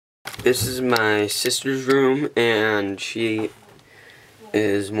This is my sister's room, and she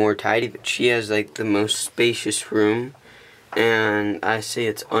is more tidy, but she has like the most spacious room, and I say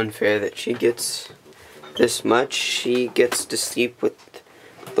it's unfair that she gets this much. She gets to sleep with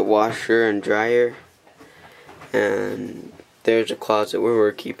the washer and dryer, and there's a closet where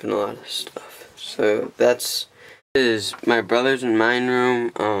we're keeping a lot of stuff. So this is my brother's and mine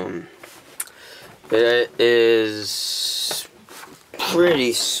room. It is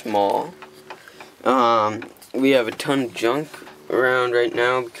pretty small. We have a ton of junk around right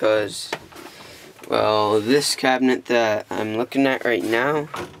now because, well, this cabinet that I'm looking at right now,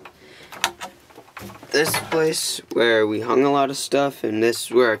 this place where we hung a lot of stuff, and this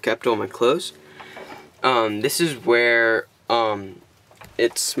is where I kept all my clothes. This is where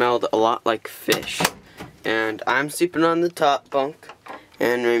it smelled a lot like fish, and I'm sleeping on the top bunk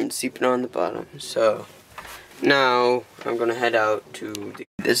and I'm sleeping on the bottom. So now I'm gonna head out to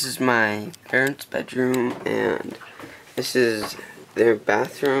this is my parents' bedroom, and this is their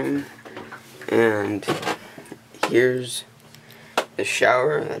bathroom, and here's the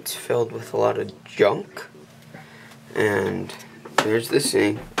shower that's filled with a lot of junk, and there's the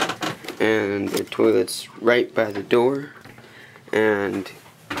sink, and the toilet's right by the door, and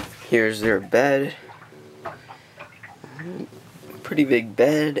here's their bed, pretty big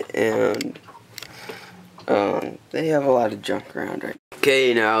bed, and they have a lot of junk around right now.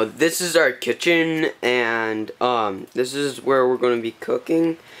 Okay, now this is our kitchen, and this is where we're going to be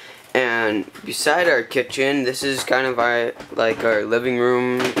cooking. And beside our kitchen, this is kind of our living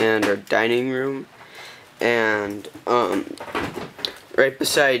room and our dining room. And right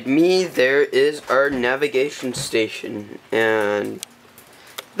beside me, there is our navigation station, and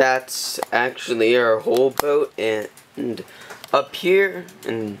that's actually our whole boat. And up here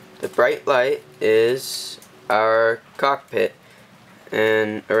in the bright light is our cockpit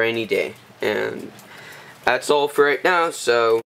and a rainy day. And that's all for right now, so